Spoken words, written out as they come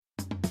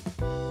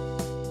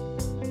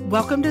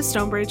Welcome to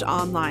Stonebridge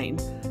Online.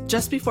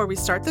 Just before we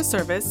start the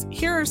service,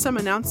 here are some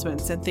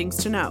announcements and things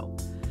to know.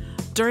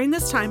 During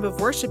this time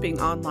of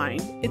worshiping online,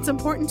 it's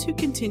important to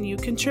continue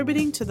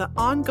contributing to the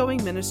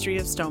ongoing ministry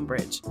of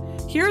Stonebridge.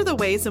 Here are the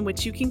ways in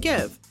which you can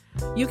give.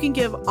 You can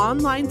give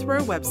online through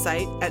our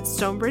website at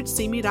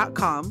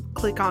stonebridgecme.com.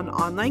 Click on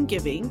Online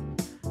Giving.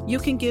 You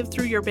can give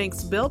through your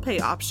bank's bill pay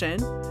option,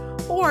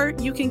 or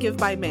you can give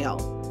by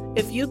mail.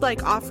 If you'd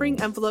like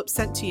offering envelopes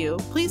sent to you,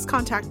 please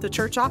contact the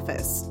church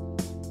office.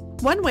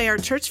 One way our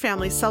church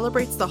family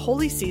celebrates the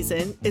holy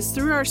season is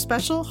through our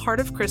special Heart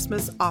of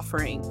Christmas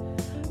offering.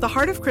 The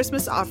Heart of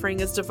Christmas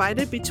offering is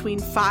divided between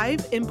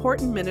 5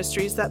 important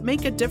ministries that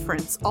make a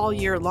difference all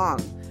year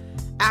long: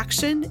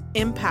 Action,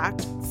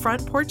 Impact,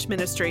 Front Porch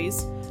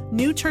Ministries,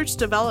 New Church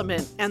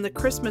Development, and the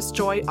Christmas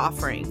Joy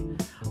offering.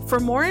 For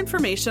more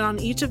information on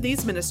each of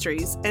these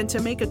ministries and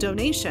to make a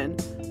donation,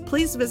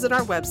 please visit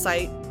our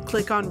website,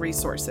 click on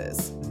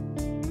Resources.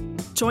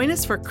 Join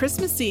us for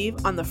Christmas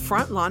Eve on the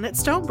front lawn at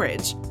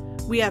Stonebridge.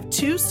 We have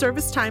 2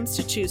 service times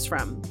to choose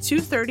from,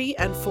 2:30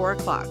 and 4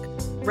 o'clock.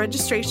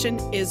 Registration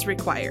is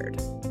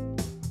required.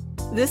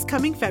 This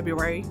coming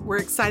February, we're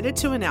excited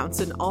to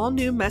announce an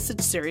all-new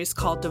message series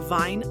called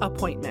Divine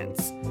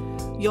Appointments.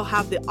 You'll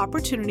have the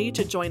opportunity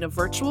to join a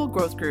virtual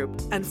growth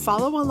group and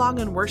follow along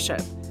in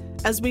worship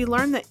as we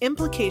learn the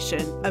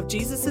implication of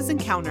Jesus'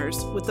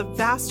 encounters with the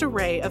vast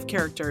array of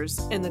characters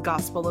in the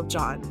Gospel of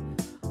John.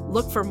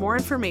 Look for more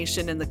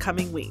information in the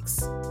coming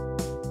weeks.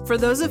 For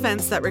those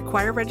events that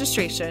require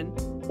registration,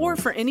 or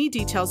for any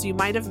details you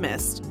might have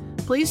missed,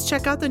 please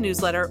check out the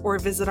newsletter or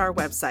visit our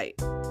website.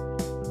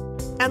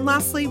 And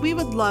lastly, we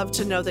would love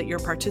to know that you're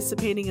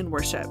participating in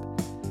worship.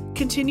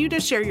 Continue to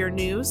share your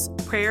news,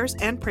 prayers,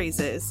 and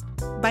praises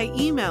by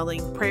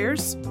emailing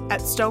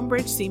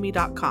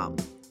prayers@stonebridgecme.com.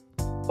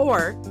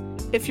 Or,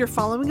 if you're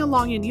following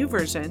along in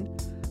YouVersion,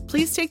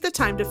 please take the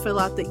time to fill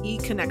out the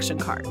e-connection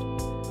card.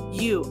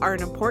 You are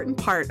an important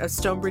part of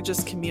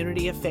Stonebridge's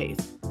community of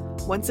faith.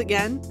 Once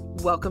again,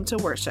 welcome to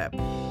worship.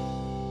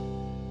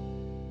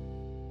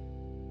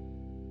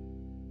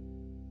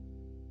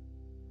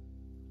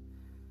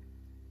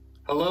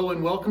 Hello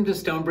and welcome to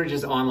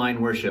Stonebridge's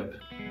online worship.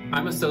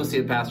 I'm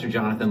Associate Pastor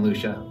Jonathan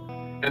Lucia,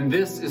 and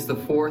this is the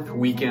 4th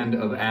weekend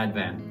of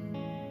Advent.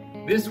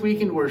 This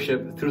week in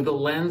worship, through the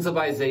lens of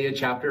Isaiah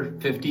chapter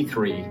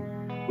 53,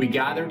 we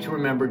gather to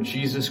remember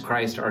Jesus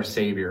Christ our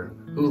Savior,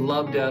 who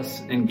loved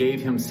us and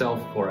gave himself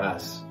for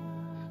us.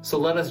 So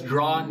let us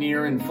draw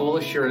near in full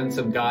assurance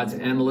of God's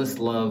endless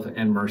love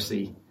and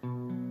mercy.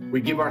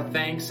 We give our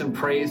thanks and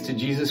praise to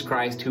Jesus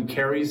Christ, who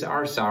carries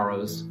our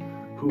sorrows,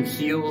 who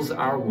heals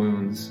our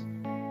wounds,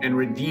 and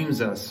redeems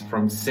us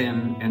from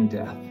sin and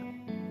death.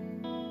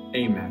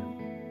 Amen.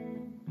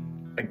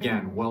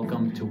 Again,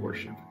 welcome to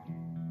worship.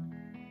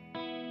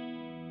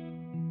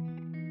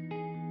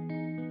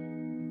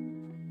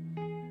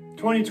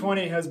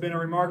 "2020 has been a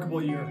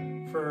remarkable year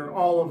for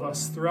all of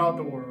us throughout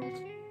the world.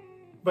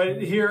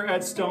 But here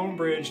at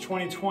Stonebridge,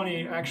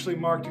 2020 actually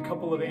marked a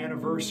couple of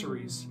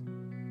anniversaries.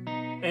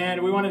 And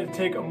we wanted to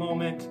take a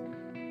moment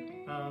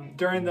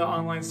during the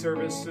online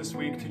service this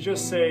week to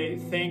just say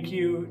thank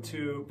you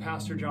to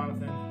Pastor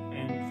Jonathan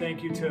and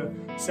thank you to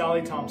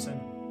Sally Thompson.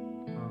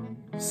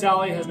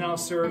 Sally has now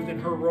served in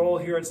her role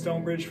here at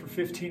Stonebridge for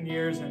 15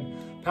 years, and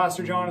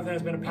Pastor Jonathan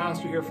has been a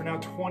pastor here for now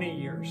 20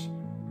 years.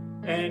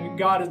 And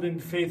God has been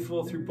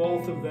faithful through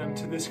both of them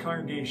to this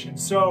congregation.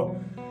 So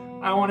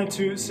I wanted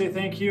to say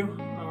thank you.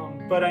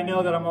 But I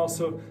know that I'm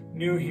also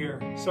new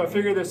here. So I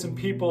figured there's some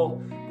people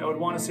that would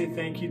want to say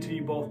thank you to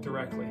you both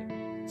directly.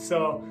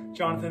 So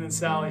Jonathan and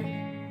Sally,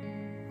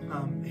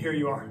 here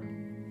you are.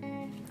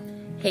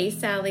 Hey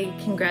Sally,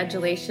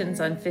 congratulations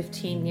on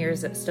 15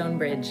 years at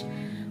Stonebridge.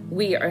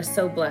 We are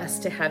so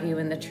blessed to have you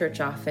in the church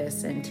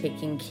office and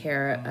taking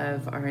care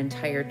of our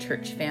entire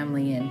church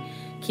family and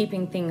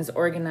keeping things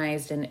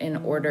organized and in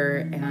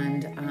order.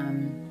 And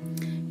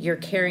your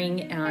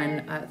caring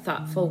and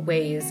thoughtful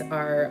ways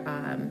are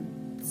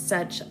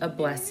such a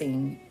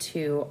blessing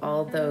to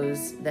all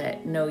those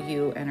that know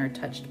you and are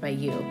touched by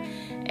you.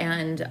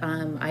 And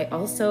I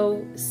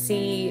also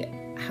see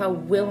how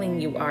willing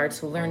you are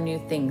to learn new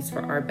things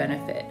for our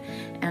benefit.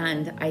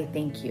 And I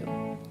thank you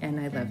and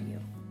I love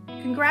you.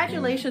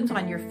 Congratulations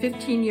on your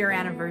 15-year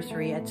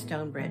anniversary at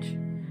Stonebridge.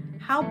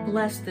 How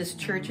blessed this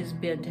church has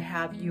been to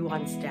have you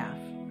on staff.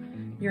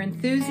 Your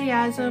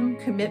enthusiasm,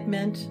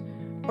 commitment,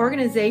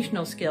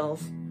 organizational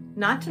skills,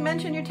 not to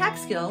mention your tech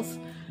skills,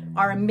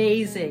 are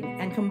amazing,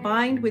 and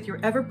combined with your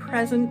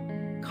ever-present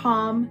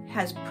calm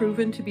has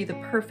proven to be the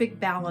perfect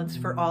balance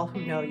for all who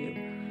know you.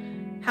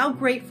 How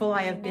grateful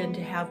I have been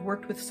to have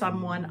worked with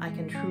someone I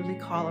can truly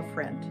call a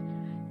friend.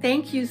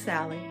 Thank you,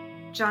 Sally.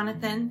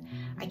 Jonathan,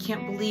 I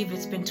can't believe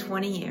it's been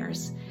 20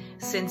 years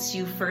since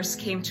you first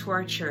came to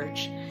our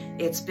church.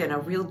 It's been a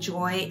real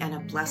joy and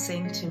a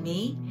blessing to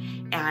me,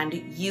 and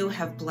you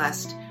have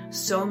blessed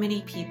so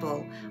many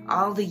people,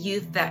 all the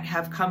youth that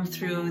have come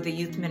through the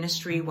youth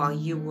ministry while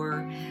you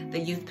were the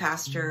youth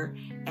pastor,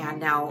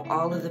 and now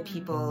all of the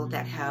people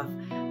that have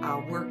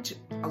worked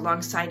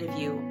alongside of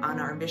you on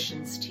our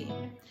missions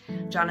team.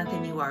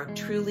 Jonathan, you are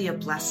truly a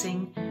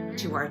blessing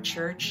to our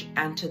church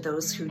and to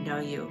those who know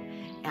you.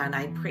 And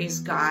I praise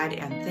God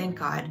and thank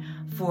God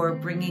for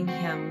bringing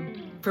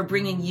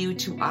you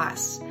to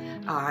us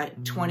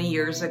 20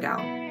 years ago.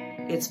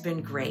 It's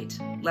been great.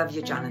 Love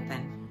you,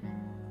 Jonathan.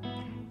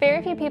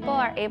 Very few people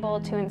are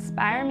able to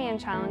inspire me and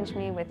challenge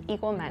me with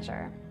equal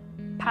measure.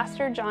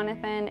 Pastor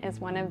Jonathan is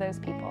one of those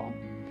people.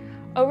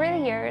 Over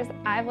the years,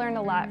 I've learned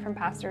a lot from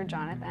Pastor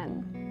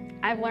Jonathan.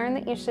 I've learned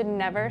that you should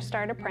never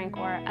start a prank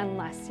war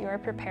unless you are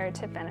prepared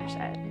to finish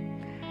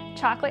it.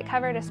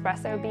 Chocolate-covered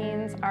espresso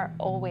beans are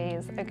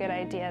always a good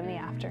idea in the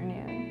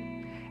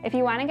afternoon. If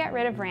you want to get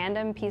rid of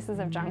random pieces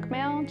of junk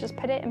mail, just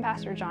put it in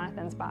Pastor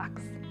Jonathan's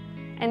box.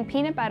 And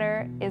peanut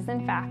butter is,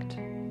 in fact,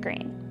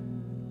 green.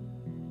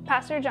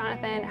 Pastor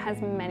Jonathan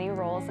has many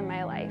roles in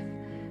my life: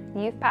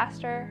 youth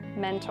pastor,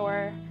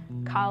 mentor,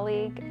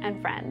 colleague,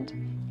 and friend.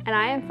 And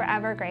I am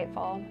forever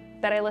grateful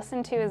that I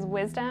listened to his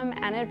wisdom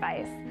and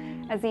advice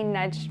as he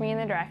nudged me in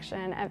the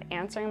direction of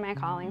answering my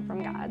calling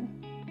from God.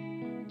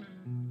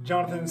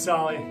 Jonathan and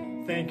Sally,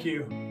 thank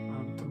you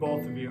to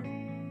both of you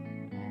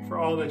for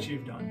all that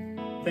you've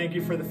done. Thank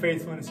you for the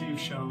faithfulness you've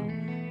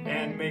shown.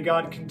 And may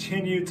God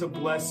continue to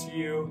bless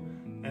you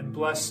and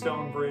bless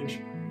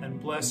Stonebridge and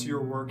bless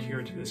your work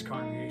here to this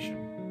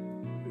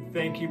congregation.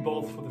 Thank you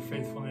both for the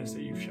faithfulness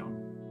that you've shown.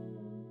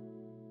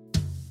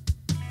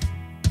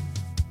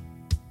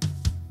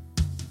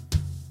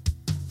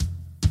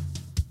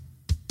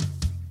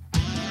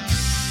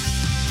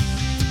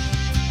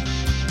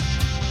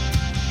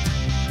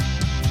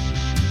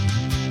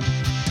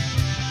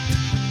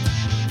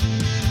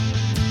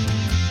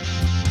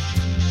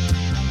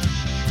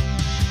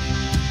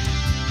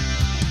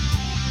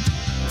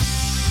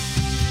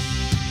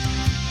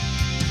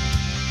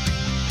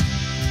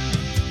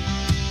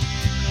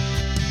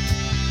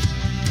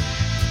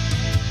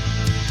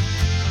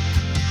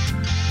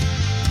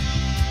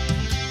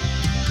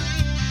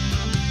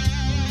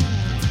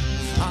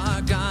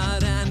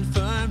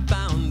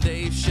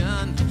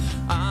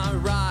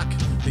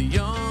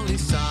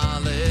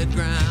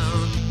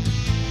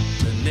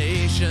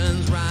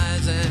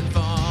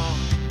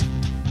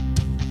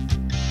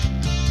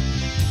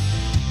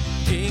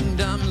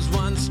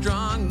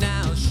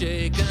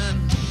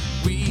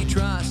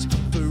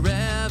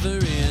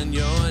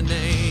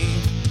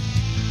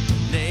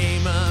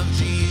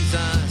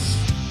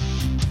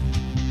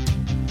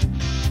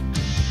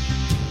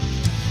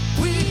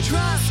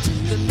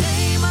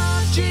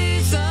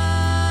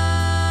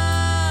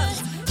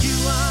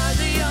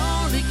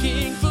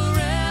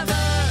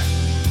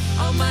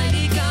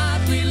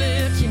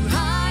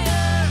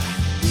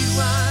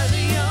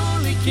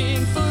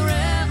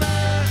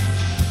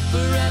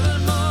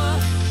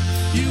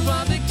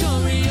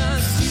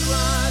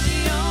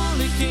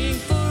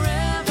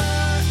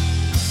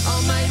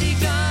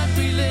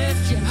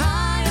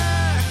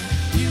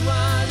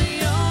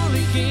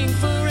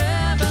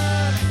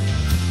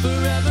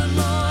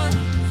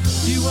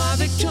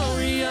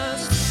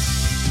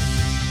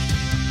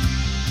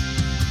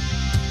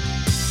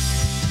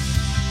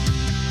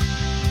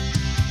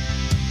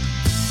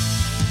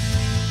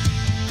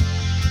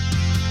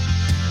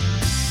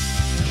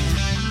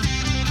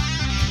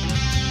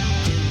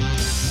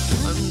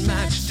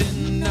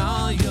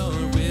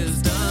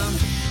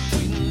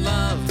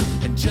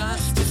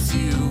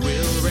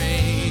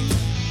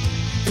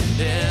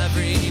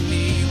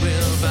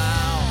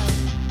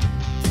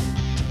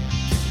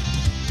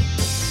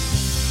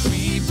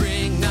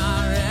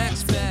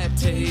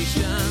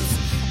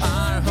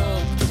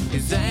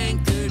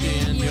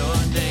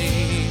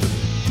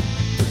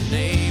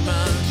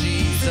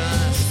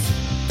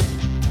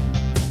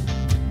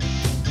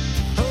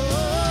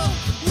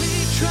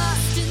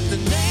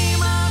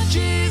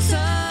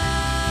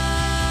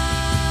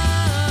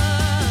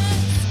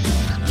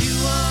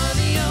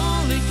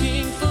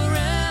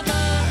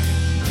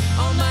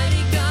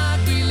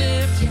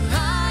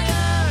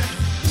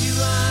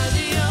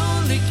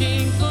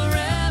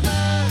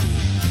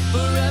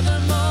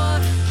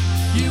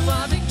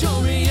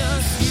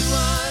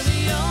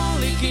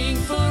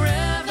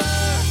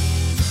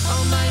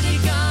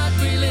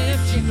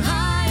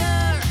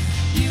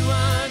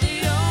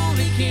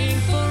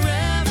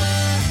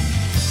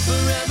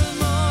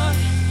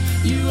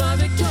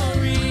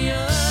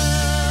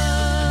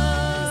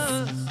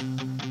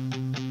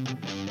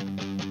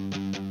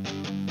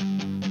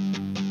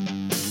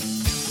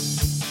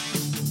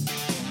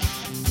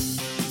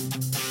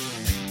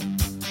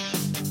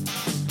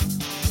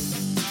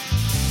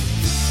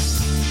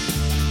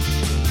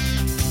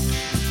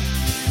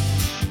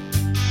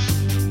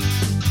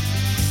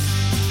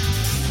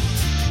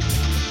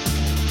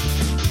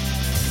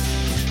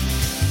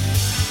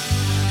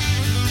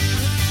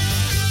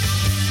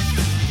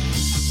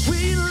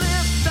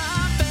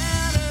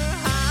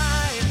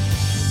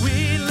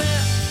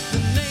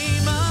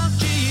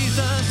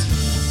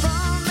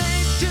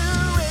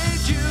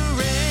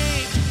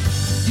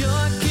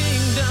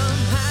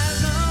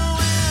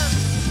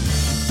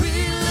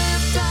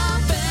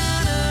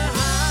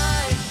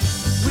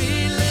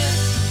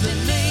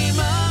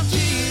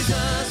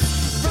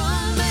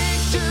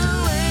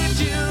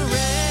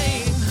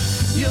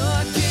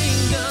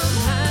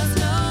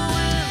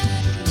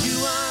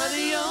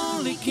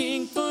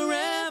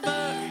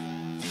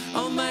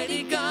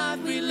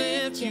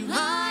 you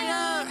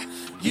higher.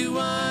 You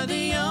are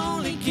the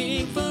only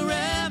King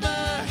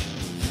forever,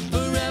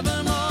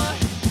 forevermore.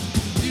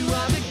 You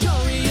are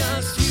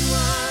victorious. You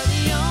are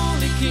the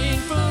only King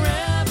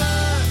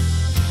forever.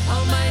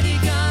 Almighty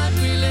God,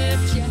 we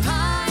lift you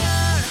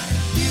higher.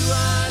 You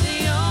are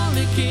the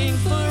only King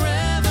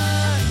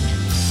forever,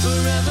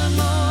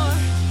 forevermore.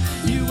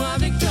 You are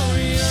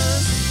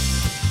victorious.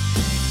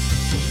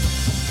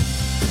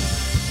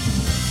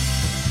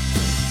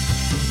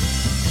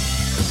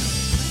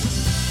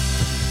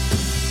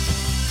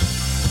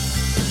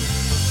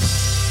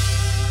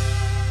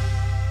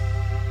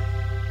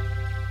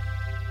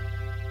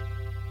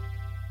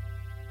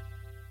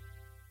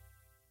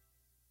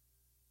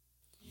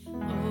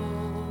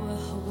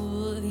 Oh,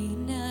 holy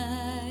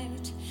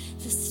night,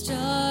 the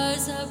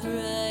stars are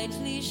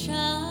brightly shining.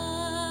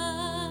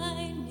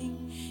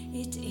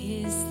 It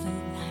is the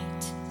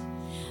night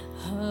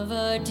of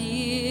our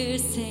dear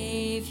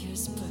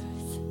Savior's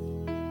birth.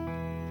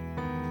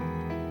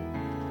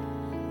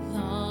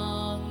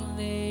 Long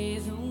lay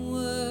the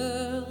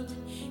world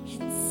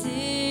in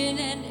sin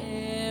and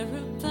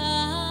error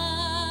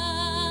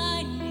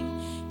pining,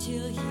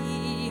 till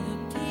He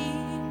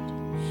appeared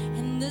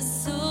and the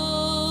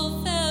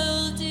soul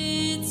felt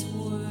its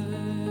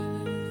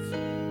worth.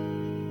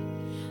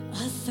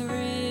 A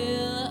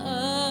thrill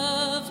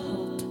of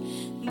hope,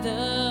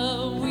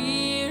 the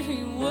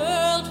weary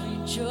world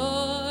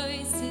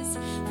rejoices,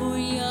 for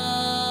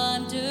young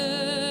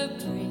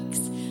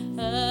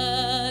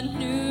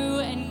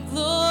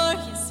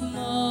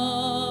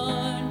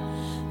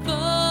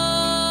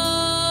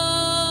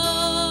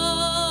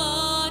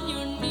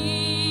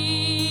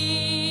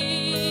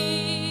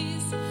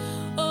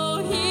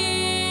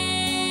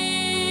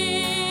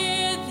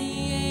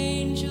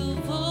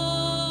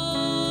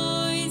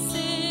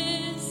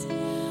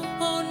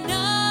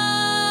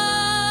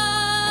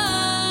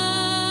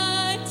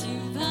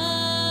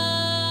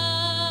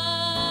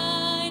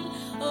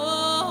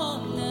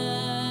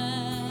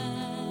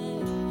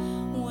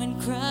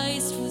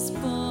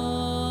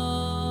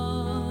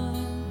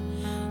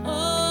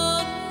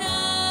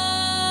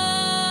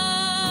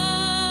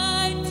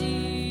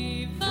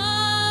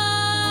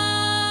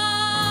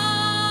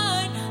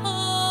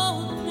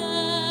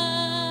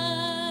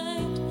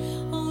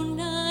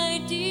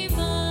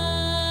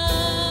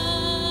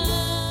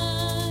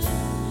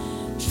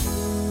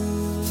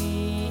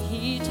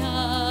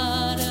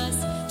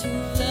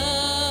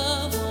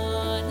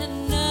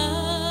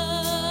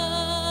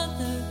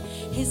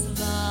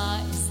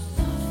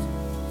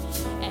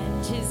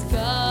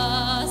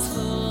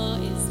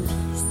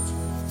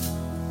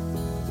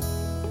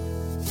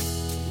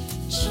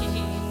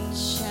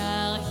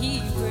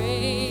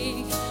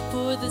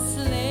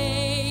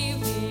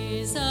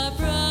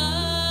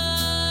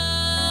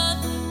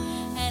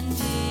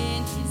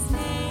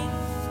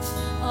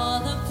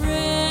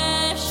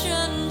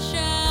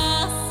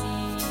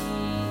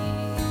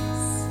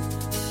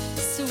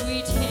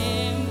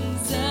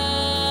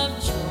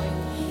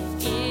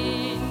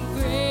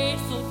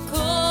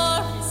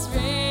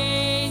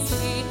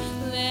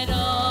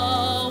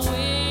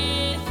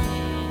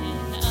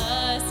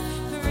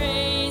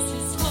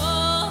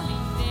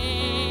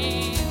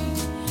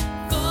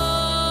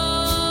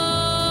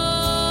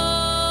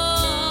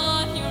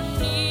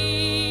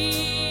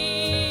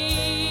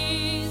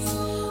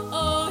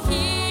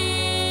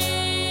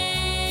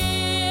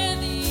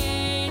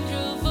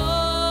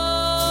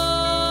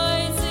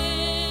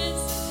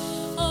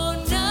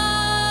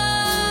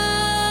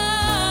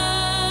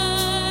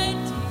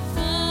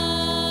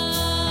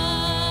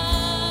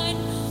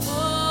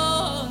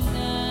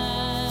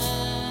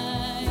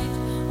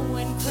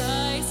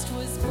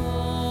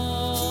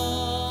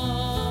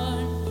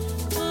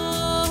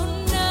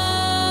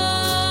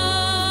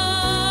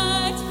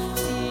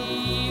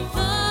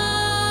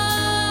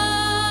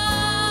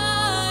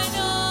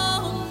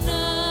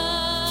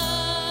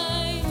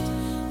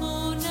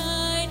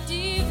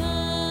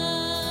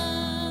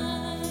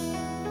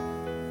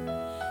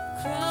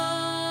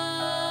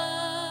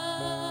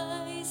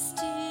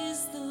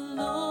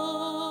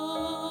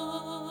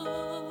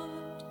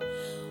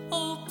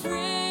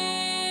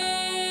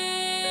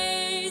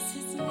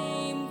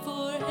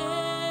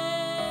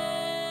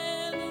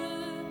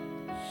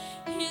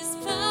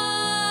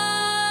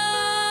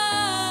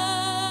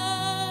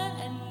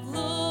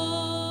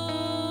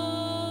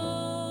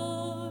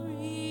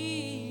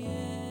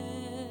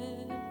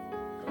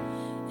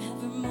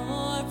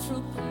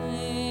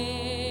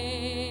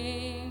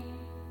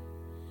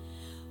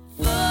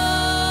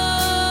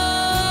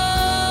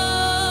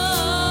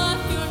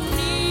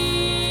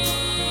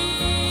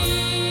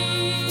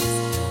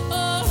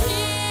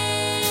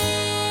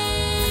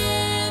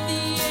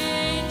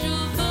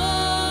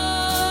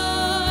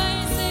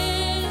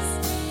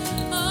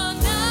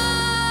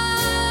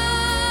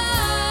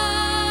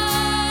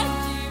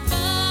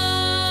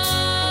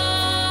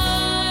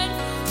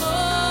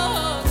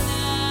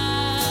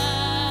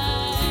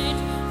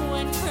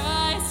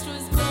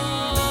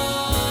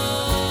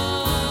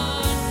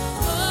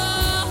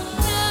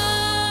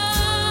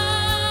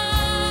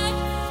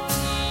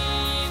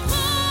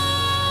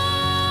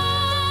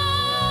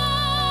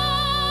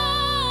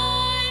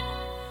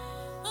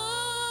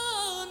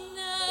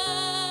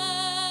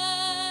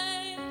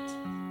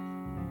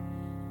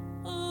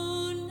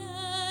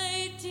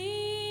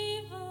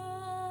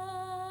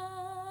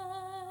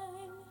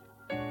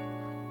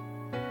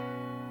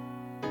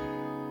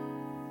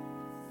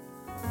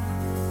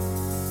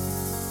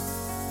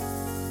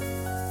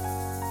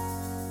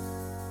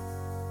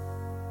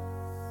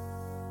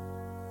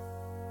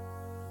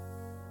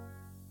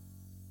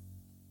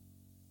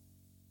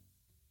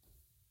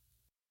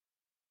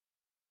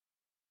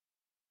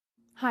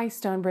Hi,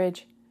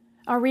 Stonebridge.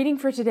 Our reading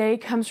for today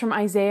comes from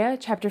Isaiah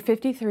chapter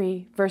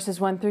 53, verses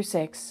 1 through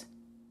 6.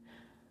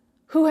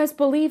 Who has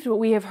believed what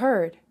we have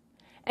heard?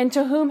 And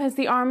to whom has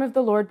the arm of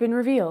the Lord been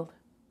revealed?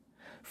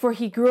 For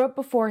he grew up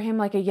before him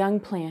like a young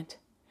plant,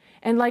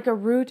 and like a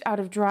root out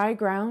of dry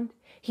ground.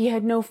 He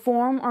had no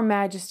form or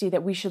majesty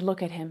that we should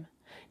look at him,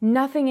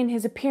 nothing in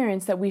his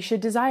appearance that we should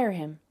desire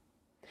him.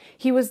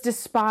 He was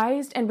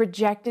despised and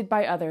rejected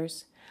by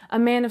others, a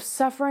man of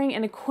suffering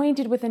and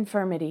acquainted with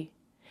infirmity.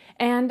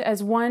 And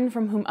as one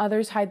from whom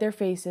others hide their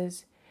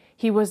faces,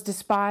 he was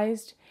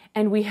despised,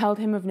 and we held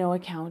him of no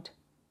account.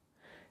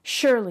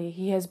 Surely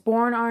he has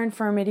borne our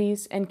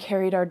infirmities and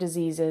carried our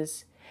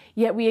diseases,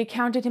 yet we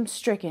accounted him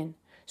stricken,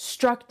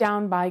 struck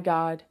down by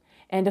God,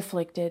 and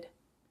afflicted.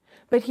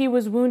 But he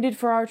was wounded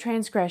for our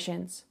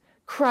transgressions,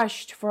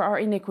 crushed for our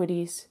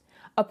iniquities.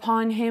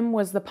 Upon him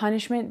was the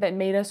punishment that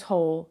made us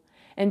whole,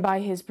 and by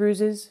his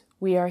bruises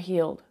we are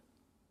healed.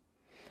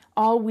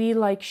 All we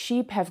like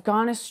sheep have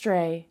gone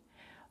astray.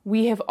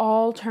 We have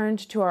all turned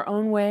to our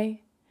own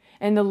way,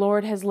 and the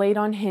Lord has laid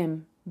on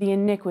him the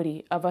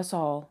iniquity of us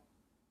all.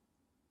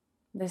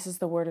 This is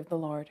the word of the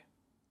Lord.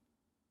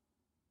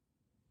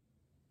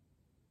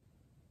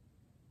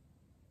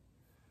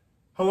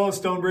 Hello,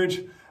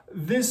 Stonebridge.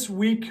 This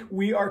week,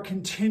 we are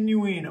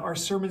continuing our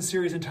sermon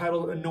series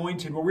entitled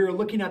Anointed, where we are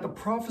looking at the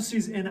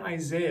prophecies in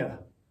Isaiah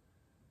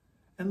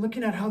and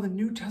looking at how the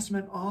New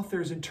Testament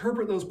authors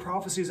interpret those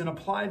prophecies and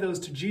apply those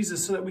to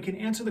Jesus so that we can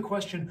answer the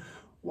question,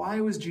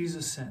 why was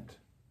Jesus sent?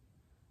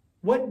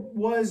 What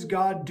was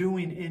God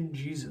doing in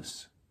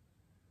Jesus?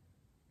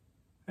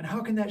 And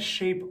how can that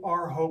shape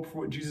our hope for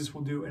what Jesus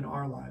will do in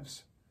our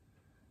lives?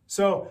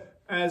 So,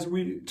 as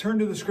we turn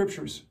to the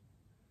scriptures,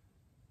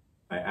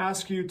 I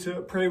ask you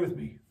to pray with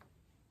me.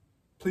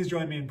 Please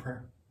join me in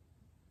prayer.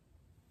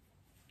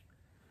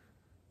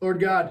 Lord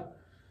God,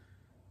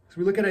 as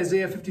we look at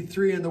Isaiah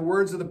 53 and the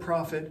words of the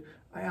prophet,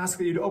 I ask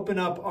that you'd open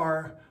up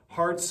our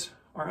hearts,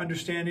 our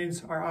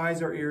understandings, our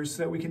eyes, our ears,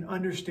 so that we can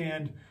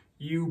understand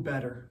you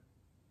better.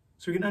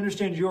 So we can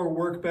understand your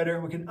work better,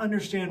 and we can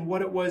understand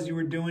what it was you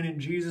were doing in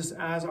Jesus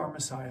as our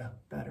Messiah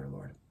better,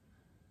 Lord.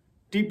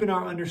 Deepen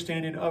our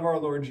understanding of our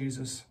Lord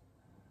Jesus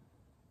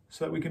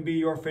so that we can be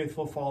your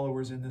faithful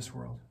followers in this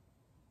world.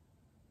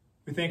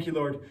 We thank you,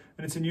 Lord,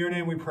 and it's in your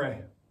name we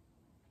pray.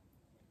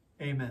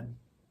 Amen.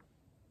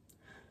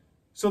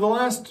 So the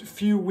last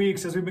few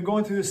weeks, as we've been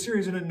going through this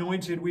series in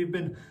Anointed, we've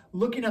been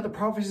looking at the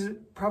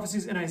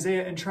prophecies in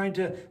Isaiah and trying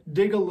to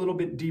dig a little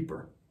bit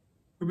deeper.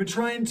 We've been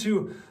trying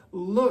to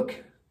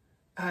look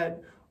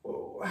at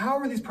how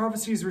were these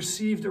prophecies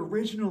received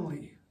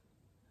originally?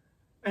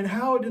 And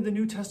how did the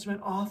New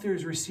Testament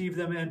authors receive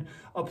them and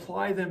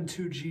apply them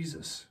to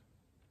Jesus?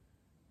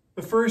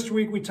 The first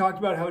week we talked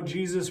about how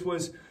Jesus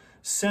was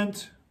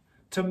sent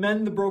to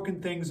mend the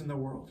broken things in the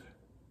world.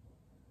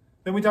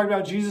 Then we talked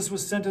about Jesus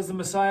was sent as the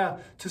Messiah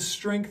to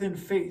strengthen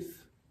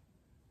faith.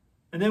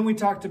 And then we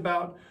talked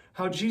about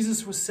how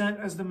Jesus was sent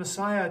as the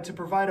Messiah to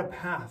provide a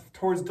path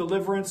towards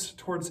deliverance,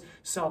 towards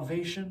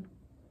salvation.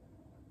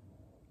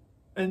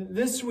 And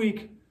this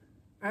week,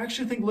 I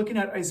actually think looking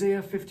at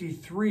Isaiah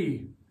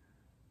 53,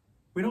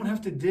 we don't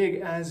have to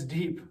dig as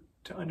deep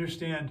to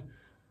understand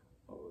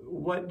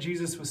what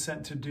Jesus was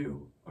sent to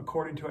do,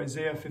 according to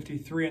Isaiah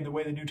 53 and the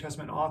way the New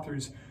Testament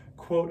authors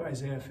quote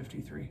Isaiah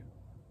 53.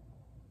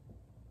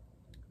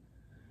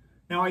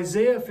 Now,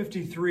 Isaiah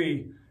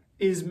 53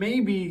 is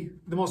maybe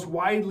the most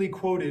widely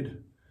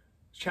quoted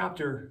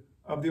chapter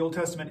of the Old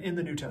Testament in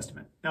the New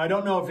Testament. Now, I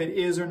don't know if it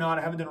is or not.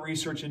 I haven't done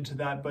research into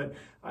that, but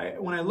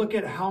when I look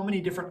at how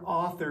many different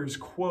authors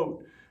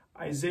quote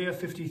Isaiah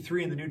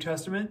 53 in the New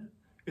Testament,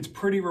 it's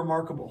pretty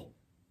remarkable.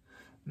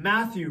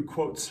 Matthew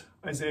quotes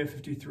Isaiah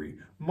 53.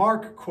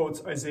 Mark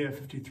quotes Isaiah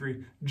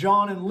 53.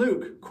 John and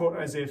Luke quote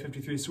Isaiah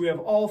 53. So we have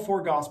all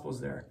four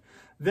Gospels there.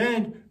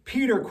 Then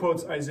Peter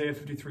quotes Isaiah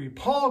 53.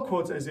 Paul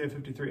quotes Isaiah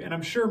 53. And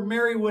I'm sure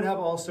Mary would have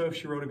also if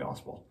she wrote a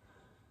Gospel.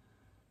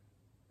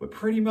 But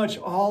pretty much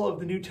all of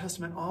the New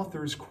Testament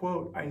authors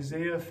quote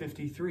Isaiah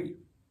 53.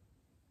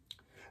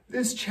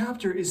 This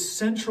chapter is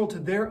central to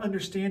their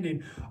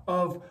understanding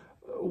of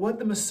what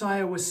the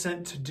Messiah was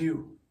sent to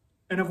do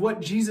and of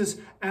what Jesus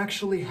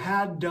actually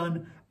had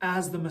done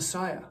as the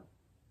Messiah.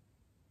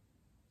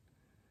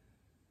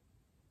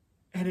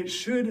 And it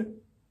should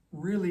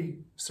really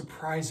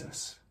surprise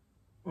us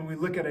when we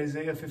look at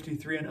Isaiah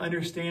 53 and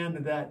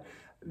understand that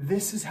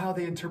this is how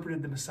they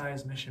interpreted the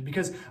Messiah's mission.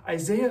 Because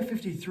Isaiah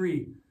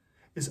 53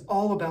 is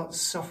all about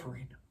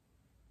suffering.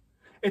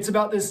 It's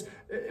about this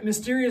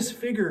mysterious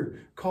figure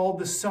called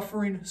the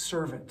suffering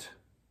servant.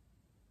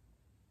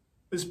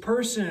 This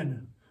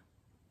person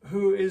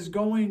who is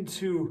going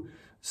to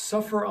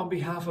suffer on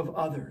behalf of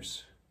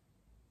others.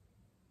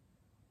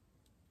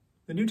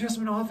 The New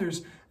Testament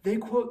authors, they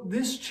quote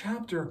this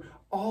chapter,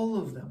 all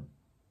of them,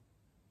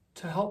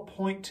 to help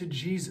point to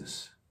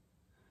Jesus,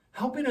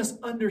 helping us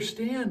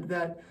understand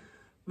that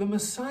the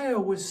Messiah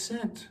was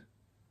sent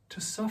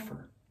to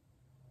suffer.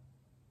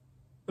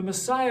 The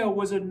Messiah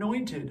was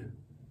anointed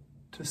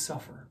to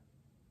suffer.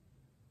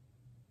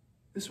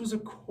 This was a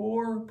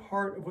core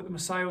part of what the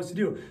Messiah was to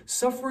do.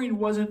 Suffering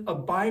wasn't a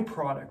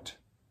byproduct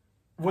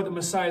of what the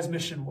Messiah's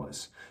mission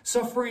was.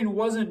 Suffering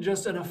wasn't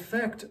just an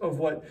effect of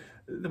what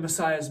the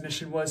Messiah's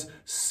mission was.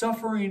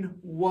 Suffering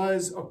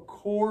was a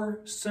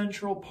core,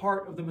 central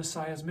part of the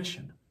Messiah's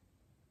mission.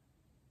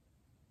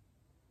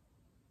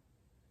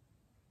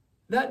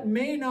 That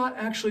may not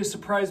actually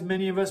surprise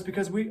many of us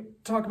because we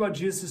talk about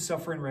Jesus'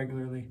 suffering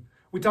regularly.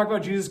 We talk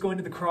about Jesus going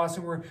to the cross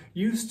and we're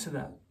used to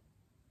that.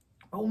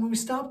 But when we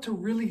stop to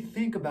really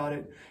think about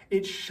it,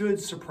 it should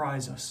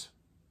surprise us.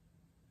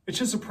 It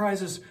should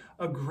surprise us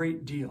a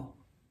great deal.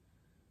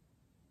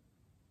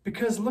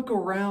 Because look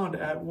around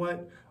at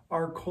what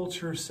our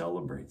culture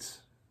celebrates.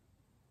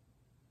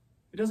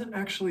 It doesn't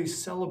actually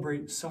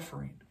celebrate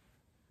suffering.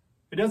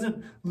 It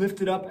doesn't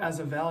lift it up as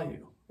a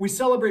value. We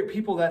celebrate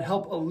people that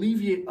help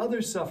alleviate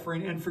other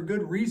suffering, and for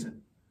good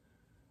reason.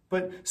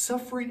 But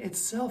suffering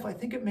itself, I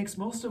think it makes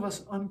most of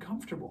us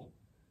uncomfortable.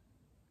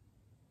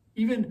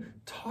 Even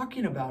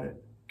talking about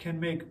it can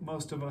make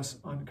most of us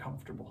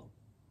uncomfortable.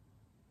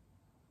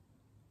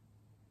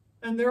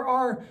 And there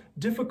are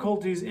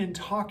difficulties in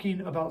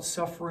talking about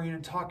suffering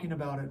and talking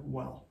about it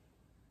well.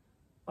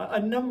 A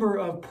number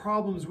of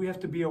problems we have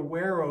to be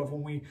aware of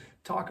when we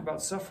talk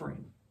about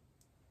suffering.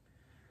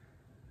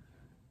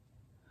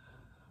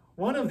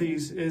 One of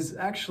these is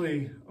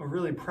actually a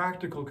really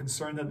practical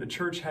concern that the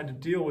church had to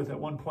deal with at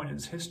one point in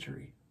its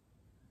history.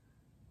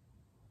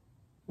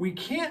 We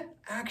can't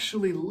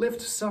actually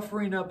lift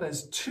suffering up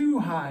as too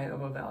high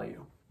of a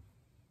value.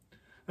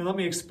 And let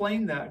me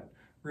explain that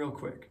real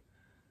quick.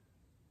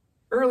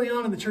 Early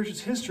on in the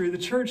church's history, the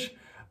church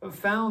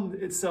found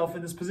itself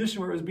in this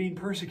position where it was being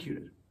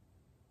persecuted.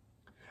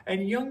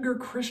 And younger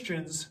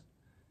Christians,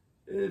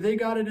 they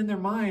got it in their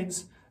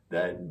minds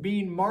that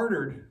being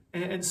martyred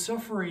and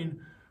suffering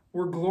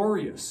were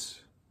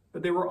glorious,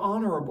 that they were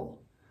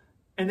honorable.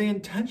 And they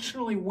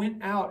intentionally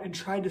went out and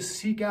tried to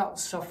seek out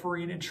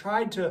suffering and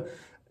tried to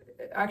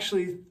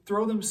actually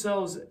throw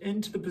themselves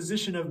into the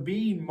position of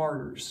being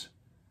martyrs.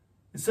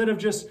 Instead of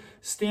just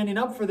standing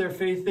up for their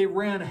faith, they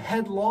ran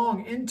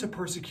headlong into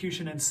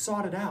persecution and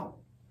sought it out.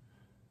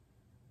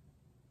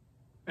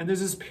 And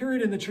there's this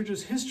period in the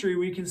church's history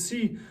where you can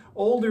see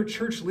older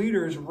church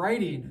leaders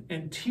writing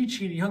and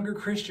teaching younger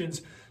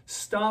Christians,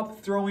 stop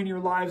throwing your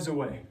lives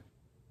away.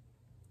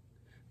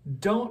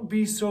 Don't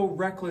be so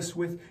reckless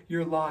with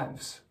your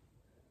lives.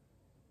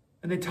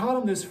 And they taught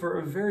them this for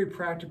a very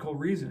practical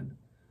reason.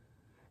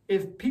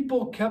 If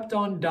people kept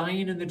on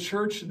dying in the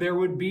church, there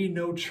would be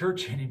no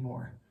church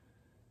anymore.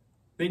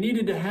 They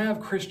needed to have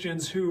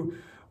Christians who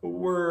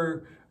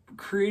were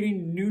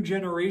creating new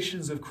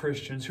generations of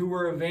Christians, who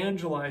were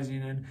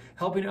evangelizing and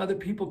helping other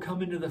people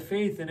come into the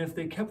faith. And if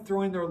they kept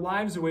throwing their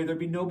lives away, there'd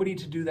be nobody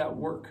to do that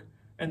work.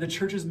 And the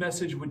church's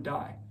message would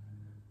die.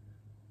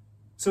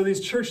 So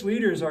these church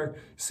leaders are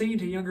saying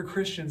to younger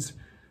Christians,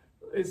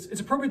 it's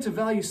appropriate to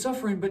value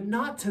suffering, but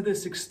not to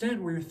this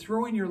extent where you're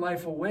throwing your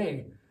life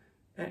away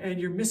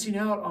and you're missing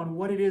out on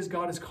what it is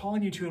God is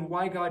calling you to and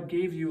why God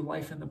gave you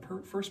life in the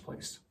first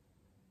place.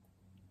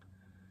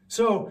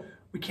 So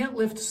we can't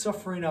lift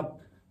suffering up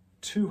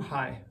too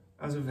high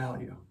as a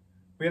value.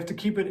 We have to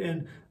keep it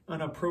in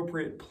an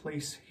appropriate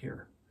place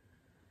here.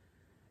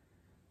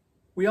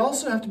 We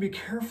also have to be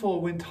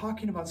careful when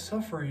talking about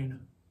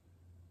suffering,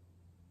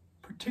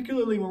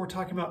 particularly when we're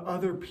talking about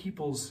other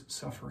people's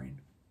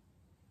suffering.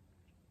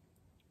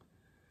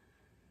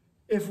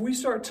 If we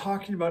start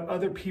talking about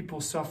other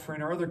people's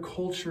suffering or other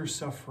cultures'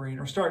 suffering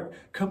or start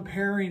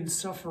comparing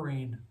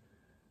suffering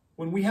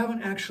when we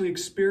haven't actually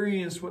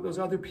experienced what those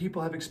other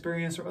people have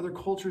experienced or other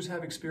cultures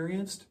have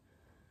experienced,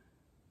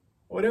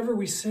 whatever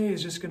we say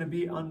is just going to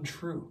be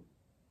untrue.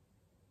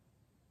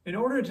 In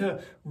order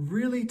to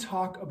really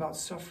talk about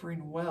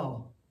suffering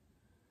well,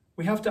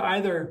 we have to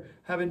either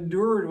have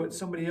endured what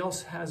somebody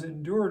else has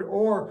endured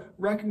or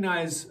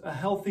recognize a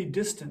healthy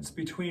distance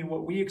between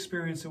what we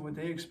experience and what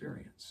they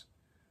experience.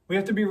 We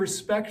have to be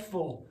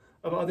respectful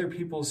of other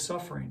people's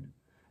suffering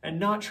and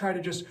not try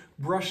to just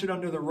brush it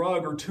under the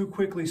rug or too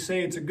quickly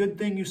say it's a good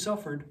thing you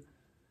suffered.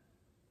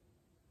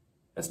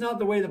 That's not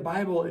the way the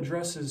Bible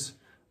addresses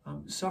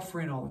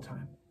suffering all the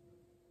time.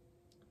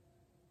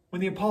 When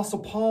the Apostle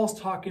Paul's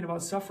talking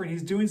about suffering,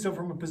 he's doing so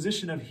from a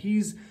position of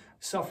he's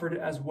suffered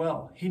as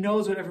well. He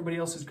knows what everybody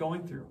else is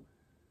going through.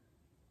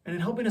 And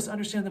in helping us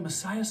understand the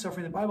Messiah's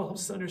suffering, the Bible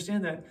helps us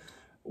understand that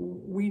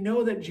we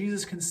know that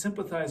Jesus can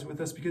sympathize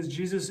with us because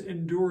Jesus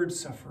endured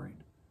suffering.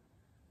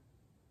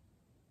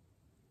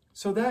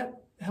 So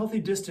that healthy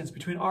distance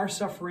between our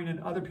suffering and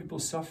other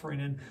people's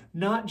suffering, and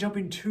not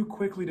jumping too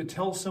quickly to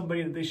tell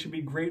somebody that they should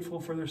be grateful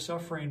for their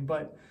suffering,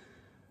 but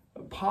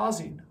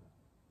pausing,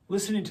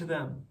 listening to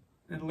them,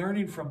 and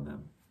learning from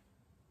them,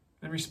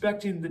 and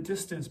respecting the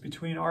distance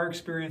between our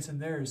experience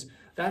and theirs.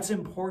 That's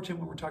important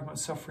when we're talking about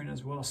suffering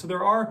as well. So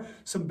there are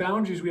some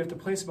boundaries we have to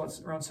place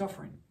around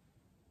suffering.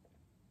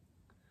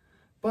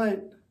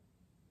 But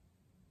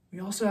we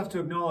also have to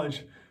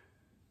acknowledge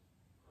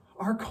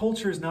our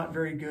culture is not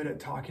very good at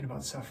talking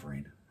about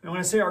suffering. And when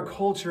I say our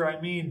culture,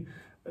 I mean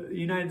the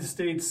United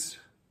States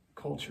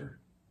culture.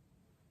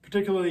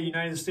 particularly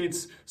United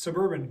States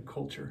suburban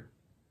culture.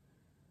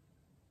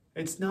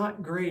 It's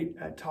not great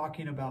at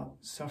talking about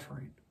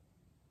suffering.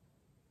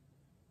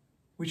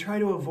 We try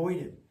to avoid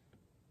it.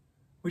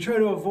 We try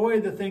to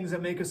avoid the things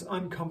that make us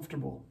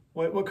uncomfortable,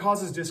 what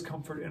causes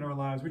discomfort in our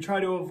lives. We try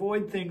to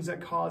avoid things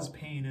that cause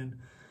pain, and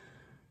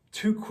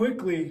too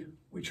quickly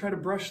we try to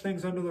brush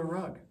things under the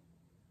rug.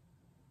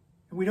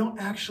 And we don't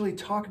actually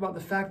talk about the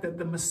fact that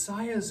the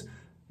Messiah's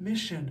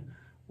mission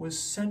was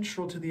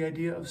central to the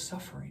idea of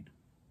suffering.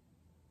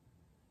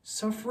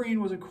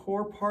 Suffering was a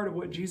core part of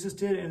what Jesus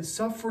did, and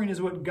suffering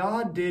is what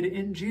God did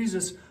in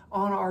Jesus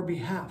on our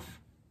behalf.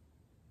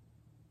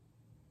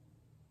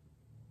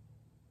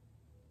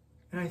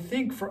 And I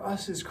think for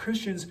us as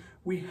Christians,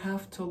 we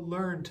have to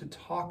learn to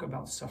talk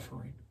about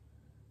suffering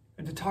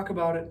and to talk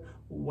about it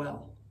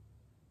well.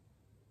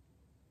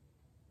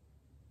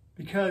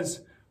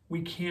 Because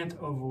we can't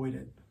avoid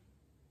it.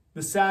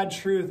 The sad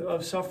truth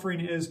of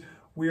suffering is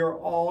we are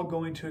all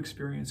going to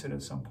experience it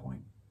at some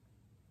point.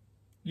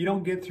 You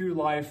don't get through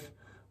life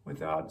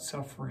without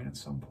suffering at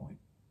some point.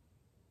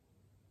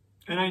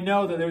 And I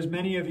know that there's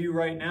many of you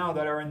right now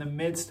that are in the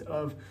midst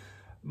of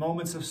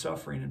moments of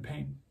suffering and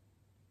pain.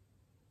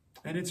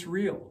 And it's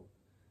real.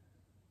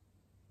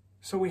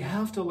 So we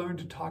have to learn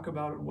to talk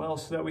about it well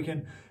so that we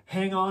can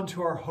hang on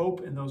to our hope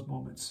in those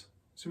moments.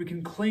 So we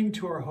can cling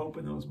to our hope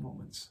in those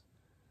moments.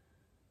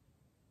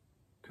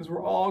 Because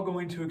we're all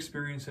going to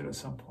experience it at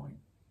some point.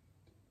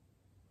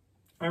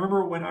 I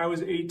remember when I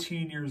was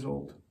 18 years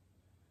old,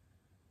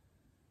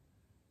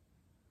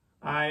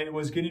 I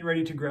was getting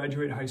ready to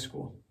graduate high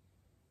school.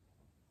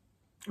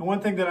 And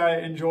one thing that I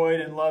enjoyed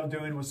and loved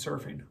doing was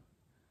surfing.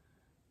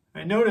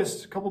 I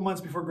noticed a couple months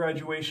before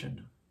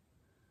graduation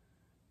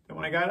that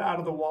when I got out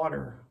of the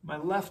water, my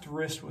left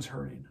wrist was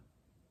hurting.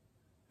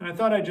 And I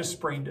thought I just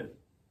sprained it,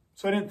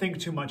 so I didn't think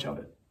too much of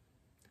it.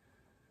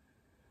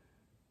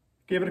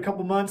 Gave it a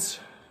couple months,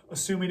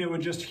 assuming it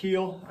would just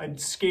heal. I'd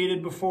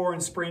skated before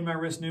and sprained my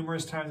wrist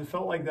numerous times. It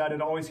felt like that.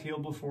 It always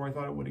healed before. I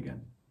thought it would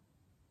again.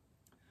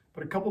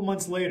 But a couple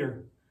months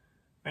later,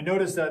 I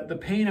noticed that the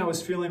pain I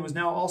was feeling was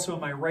now also in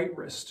my right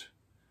wrist.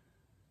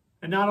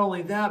 And not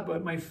only that,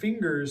 but my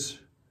fingers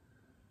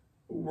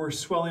were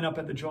swelling up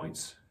at the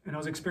joints, and I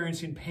was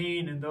experiencing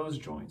pain in those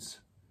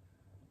joints.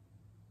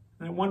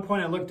 And at one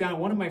point I looked down,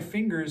 one of my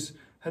fingers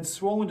had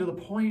swollen to the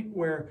point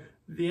where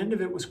the end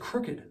of it was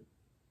crooked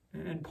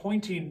and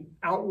pointing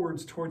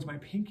outwards towards my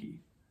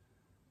pinky.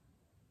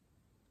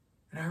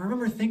 And I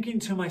remember thinking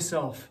to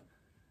myself,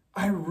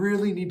 I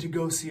really need to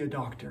go see a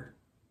doctor.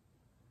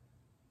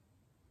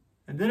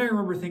 And then I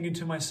remember thinking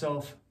to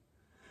myself,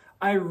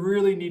 I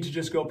really need to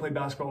just go play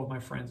basketball with my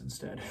friends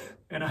instead.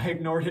 And I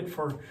ignored it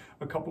for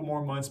a couple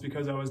more months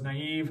because I was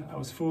naive, I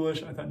was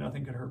foolish, I thought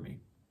nothing could hurt me.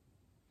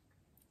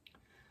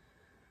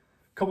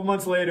 A couple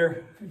months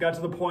later, it got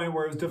to the point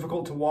where it was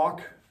difficult to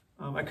walk.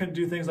 I couldn't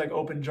do things like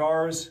open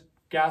jars.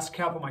 Gas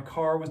cap on my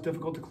car was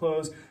difficult to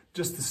close.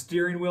 Just the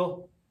steering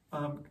wheel,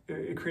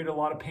 it created a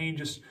lot of pain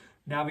just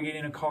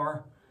navigating a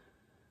car.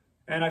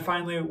 And I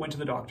finally went to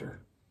the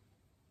doctor.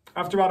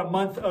 After about a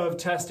month of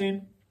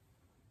testing,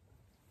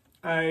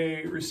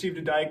 I received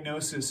a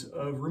diagnosis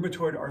of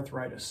rheumatoid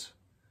arthritis.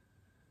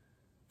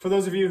 For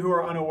those of you who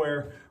are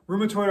unaware,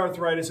 rheumatoid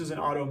arthritis is an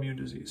autoimmune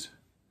disease.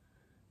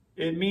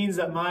 It means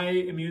that my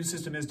immune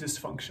system is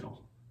dysfunctional.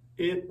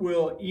 It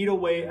will eat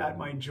away at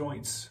my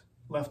joints,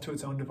 left to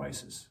its own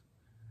devices.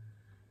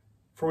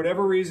 For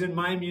whatever reason,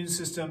 my immune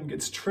system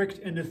gets tricked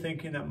into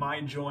thinking that my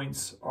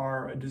joints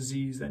are a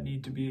disease that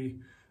need to be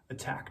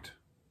attacked.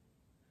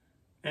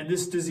 And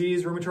this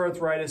disease, rheumatoid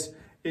arthritis,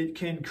 it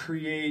can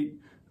create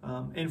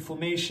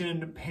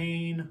inflammation,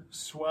 pain,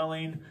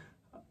 swelling.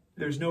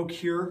 There's no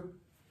cure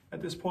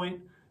at this point.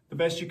 The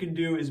best you can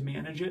do is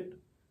manage it.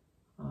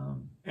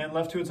 And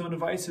left to its own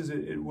devices,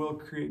 it will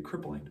create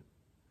crippling.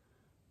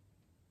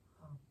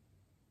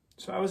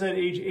 So I was at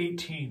age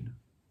 18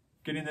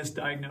 getting this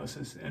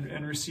diagnosis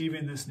and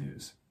receiving this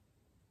news.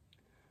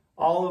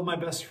 All of my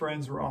best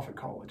friends were off at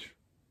college,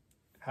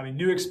 having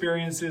new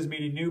experiences,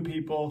 meeting new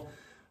people,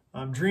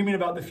 dreaming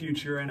about the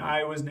future, and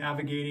I was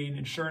navigating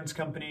insurance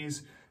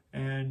companies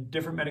and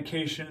different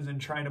medications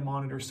and trying to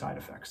monitor side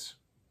effects.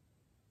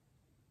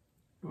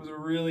 It was a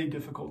really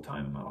difficult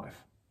time in my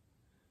life,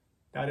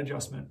 that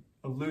adjustment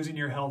of losing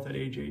your health at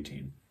age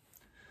 18.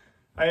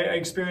 I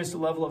experienced a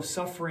level of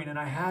suffering, and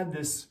I had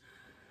this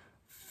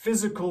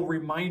physical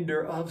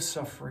reminder of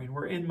suffering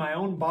where in my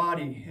own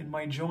body, in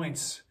my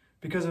joints,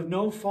 because of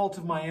no fault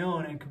of my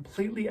own and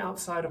completely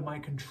outside of my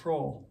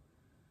control,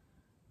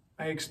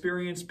 I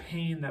experienced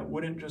pain that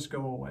wouldn't just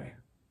go away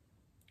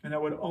and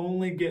that would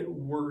only get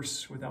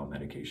worse without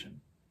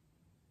medication.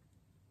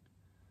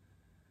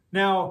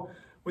 Now,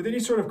 with any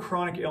sort of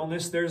chronic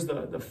illness, there's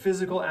the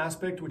physical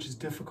aspect, which is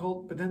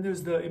difficult, but then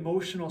there's the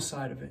emotional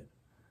side of it.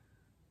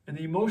 And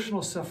the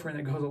emotional suffering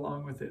that goes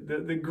along with it.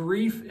 The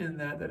grief in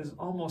that is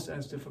almost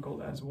as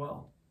difficult as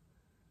well.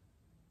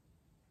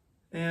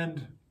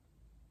 And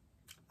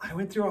I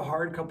went through a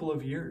hard couple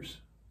of years.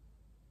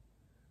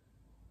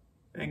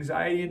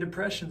 Anxiety and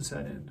depression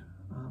set in.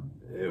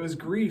 it was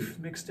grief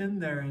mixed in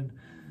there, and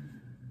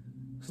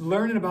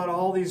learning about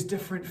all these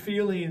different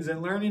feelings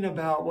and learning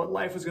about what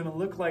life was going to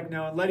look like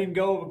now and letting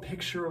go of a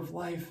picture of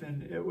life,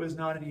 and it was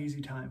not an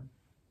easy time.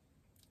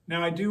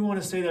 Now, I do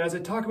want to say that as I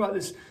talk about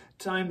this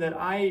time that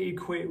I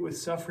equate with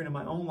suffering in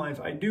my own life,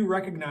 I do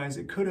recognize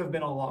it could have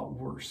been a lot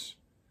worse.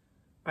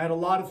 I had a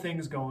lot of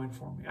things going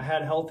for me. I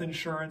had health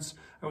insurance,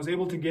 I was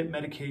able to get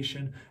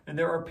medication, and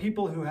there are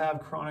people who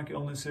have chronic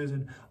illnesses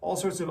and all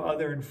sorts of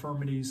other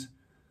infirmities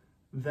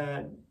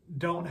that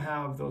don't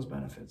have those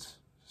benefits.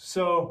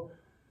 So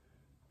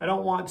I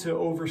don't want to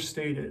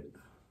overstate it,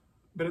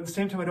 but at the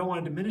same time, I don't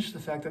want to diminish the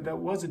fact that that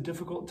was a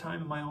difficult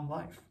time in my own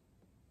life.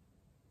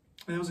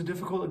 And it was a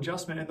difficult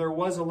adjustment, and there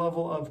was a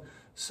level of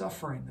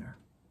suffering there.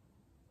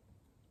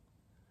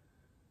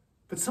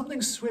 But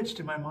something switched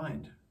in my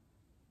mind.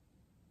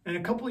 And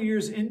a couple of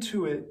years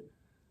into it,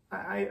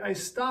 I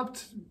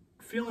stopped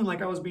feeling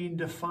like I was being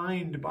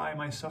defined by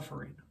my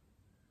suffering.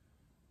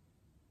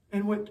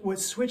 And what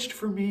switched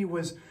for me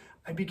was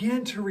I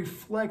began to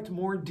reflect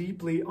more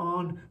deeply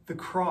on the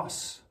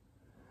cross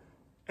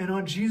and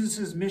on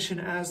Jesus' mission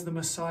as the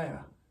Messiah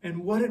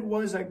and what it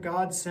was that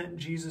God sent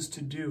Jesus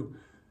to do.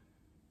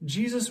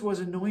 Jesus was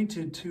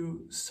anointed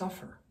to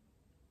suffer.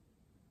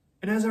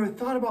 And as I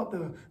thought about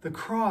the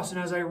cross, and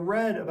as I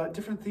read about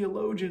different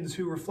theologians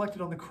who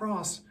reflected on the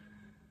cross,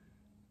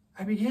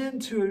 I began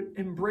to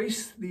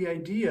embrace the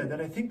idea that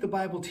I think the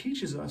Bible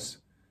teaches us,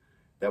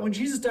 that when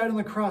Jesus died on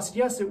the cross,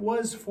 yes, it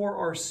was for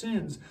our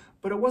sins,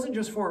 but it wasn't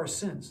just for our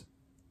sins.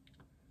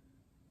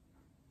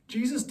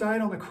 Jesus died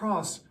on the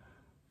cross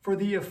for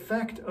the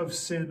effect of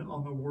sin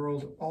on the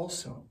world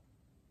also,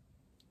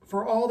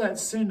 for all that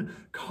sin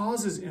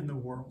causes in the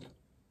world.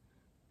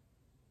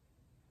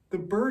 The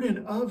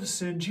burden of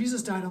sin,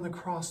 Jesus died on the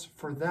cross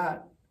for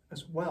that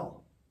as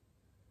well.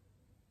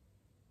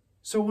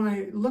 So when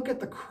I look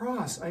at the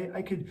cross,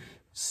 I could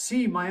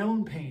see my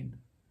own pain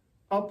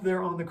up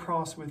there on the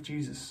cross with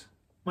Jesus.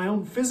 My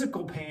own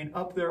physical pain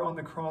up there on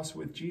the cross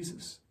with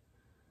Jesus.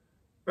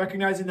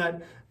 Recognizing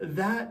that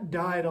that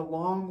died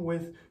along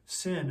with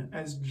sin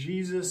as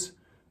Jesus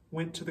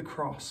went to the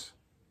cross.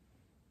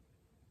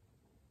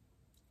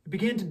 It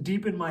began to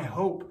deepen my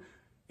hope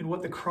in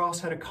what the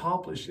cross had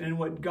accomplished and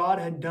what God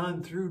had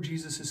done through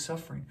Jesus'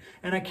 suffering.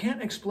 And I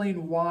can't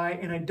explain why,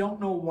 and I don't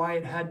know why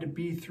it had to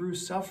be through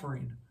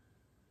suffering.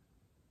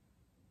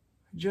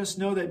 I just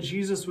know that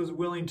Jesus was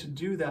willing to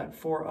do that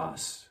for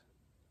us.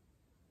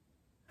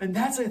 And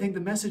that's, I think, the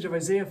message of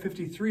Isaiah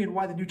 53 and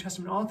why the New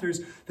Testament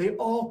authors, they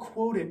all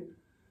quote it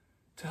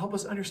to help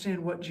us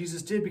understand what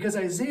Jesus did. Because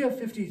Isaiah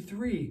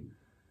 53,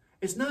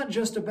 it's not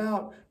just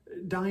about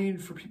dying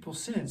for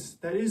people's sins.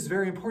 That is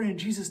very important, and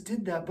Jesus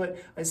did that. But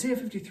Isaiah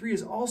 53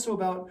 is also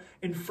about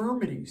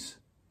infirmities,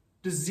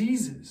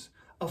 diseases,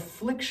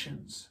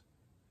 afflictions,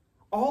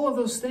 all of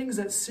those things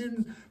that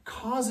sin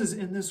causes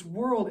in this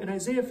world. In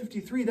Isaiah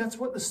 53, that's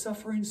what the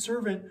suffering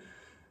servant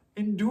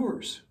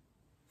endures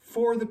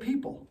for the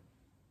people.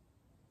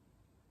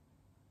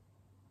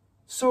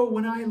 So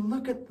when I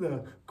look at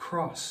the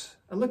cross,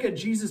 I look at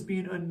Jesus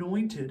being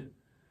anointed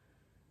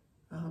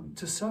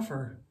to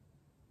suffer,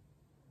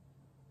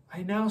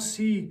 I now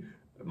see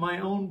my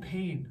own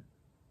pain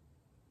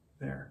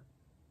there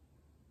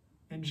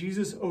and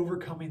Jesus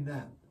overcoming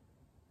that.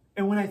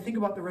 And when I think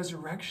about the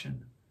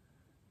resurrection,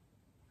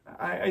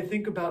 I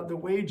think about the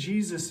way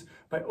Jesus,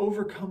 by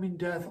overcoming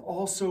death,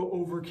 also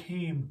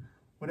overcame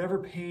whatever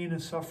pain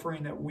and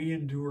suffering that we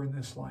endure in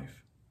this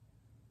life.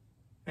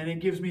 And it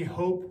gives me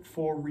hope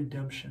for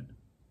redemption.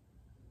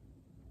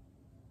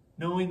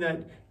 Knowing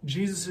that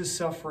Jesus'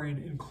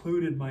 suffering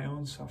included my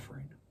own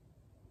suffering.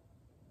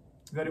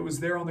 That it was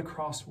there on the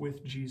cross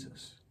with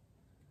Jesus.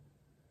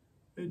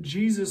 That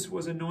Jesus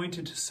was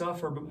anointed to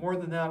suffer, but more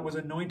than that, was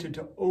anointed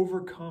to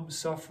overcome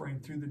suffering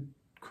through the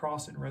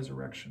cross and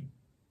resurrection.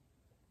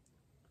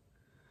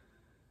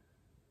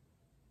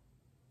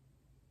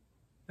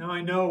 Now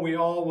I know we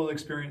all will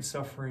experience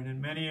suffering, and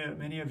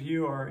many of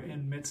you are in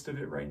the midst of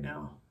it right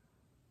now.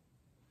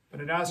 But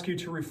I'd ask you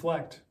to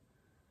reflect.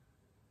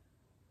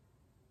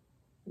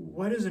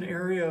 What is an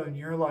area in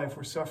your life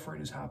where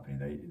suffering is happening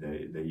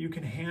that you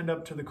can hand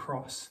up to the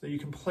cross, that you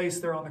can place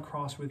there on the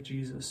cross with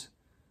Jesus?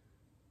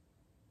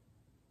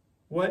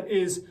 What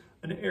is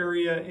an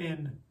area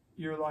in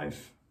your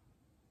life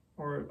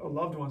or a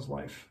loved one's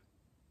life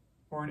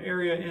or an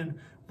area in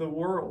the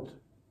world,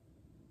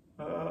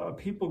 a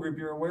people group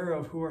you're aware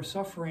of who are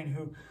suffering,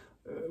 who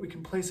we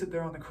can place it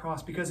there on the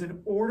cross? Because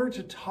in order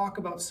to talk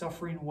about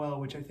suffering well,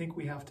 which I think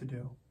we have to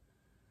do,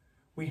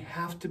 we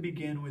have to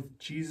begin with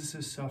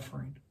Jesus'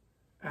 suffering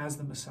as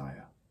the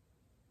Messiah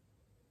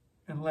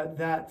and let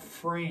that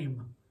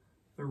frame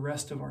the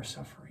rest of our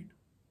suffering.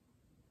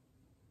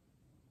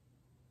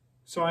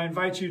 So I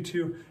invite you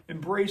to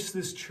embrace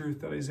this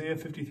truth that Isaiah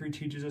 53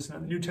 teaches us and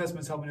that the New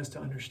Testament is helping us to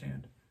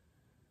understand.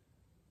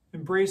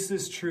 Embrace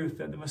this truth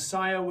that the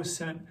Messiah was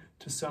sent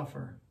to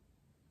suffer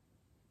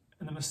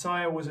and the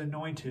Messiah was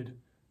anointed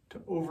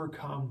to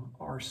overcome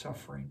our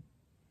suffering.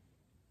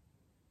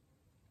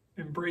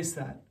 Embrace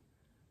that.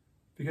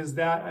 because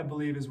that, I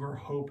believe, is where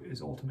hope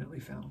is ultimately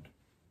found.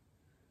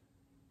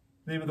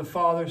 In the name of the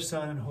Father,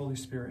 Son, and Holy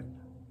Spirit.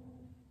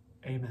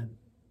 Amen.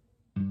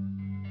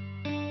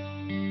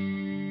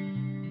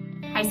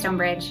 Hi,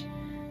 Stonebridge.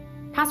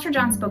 Pastor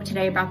John spoke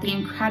today about the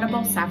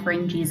incredible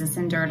suffering Jesus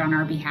endured on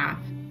our behalf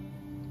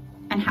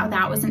and how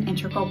that was an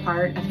integral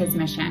part of his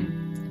mission.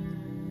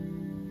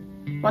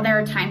 While there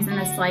are times in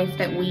this life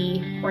that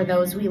we or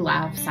those we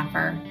love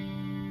suffer,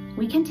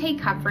 we can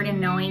take comfort in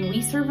knowing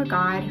we serve a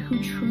God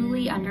who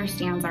truly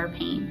understands our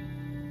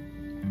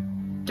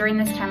pain. During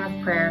this time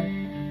of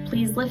prayer,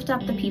 please lift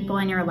up the people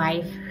in your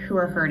life who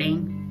are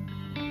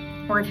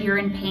hurting. Or if you're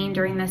in pain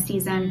during this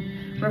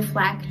season,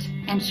 reflect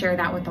and share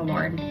that with the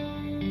Lord.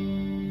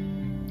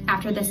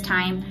 After this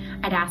time,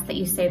 I'd ask that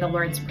you say the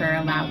Lord's Prayer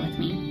aloud with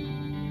me.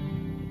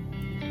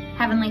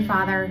 Heavenly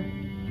Father,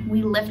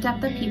 we lift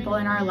up the people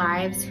in our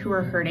lives who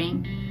are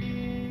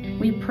hurting.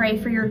 We pray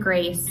for your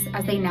grace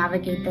as they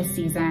navigate this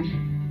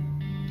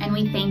season. And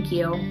we thank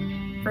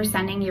you for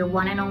sending your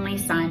one and only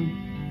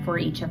Son for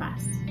each of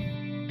us.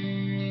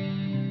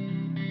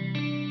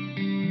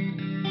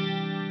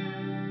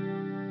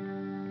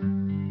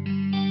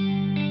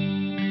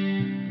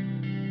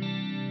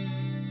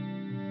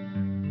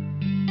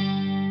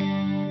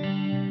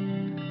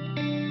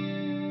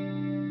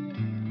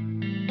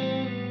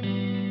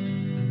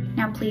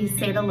 Now please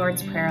say the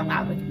Lord's Prayer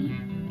aloud with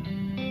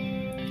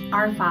me.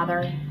 Our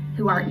Father,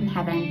 who art in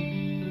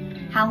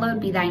heaven, hallowed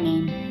be thy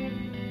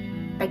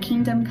name. Thy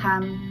kingdom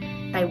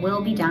come, thy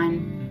will be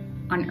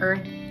done, on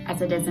earth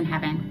as it is in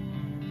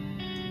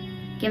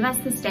heaven. Give us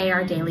this day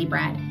our daily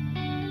bread,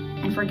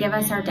 and forgive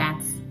us our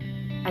debts,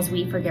 as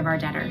we forgive our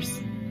debtors.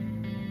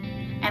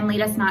 And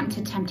lead us not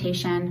into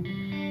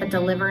temptation, but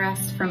deliver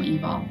us from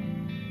evil.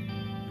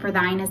 For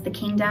thine is the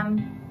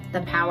kingdom,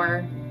 the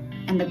power,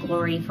 and the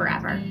glory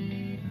forever.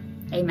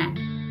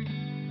 Amen.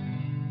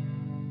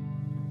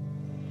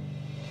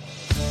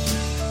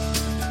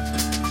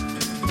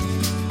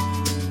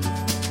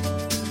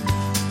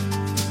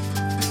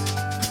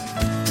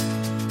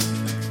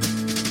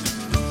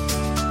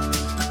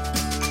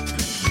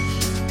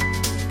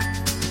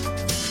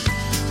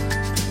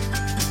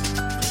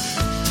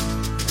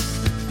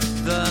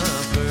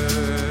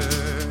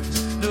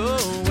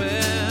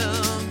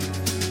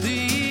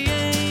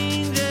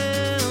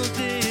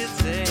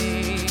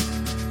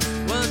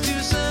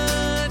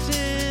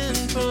 Certain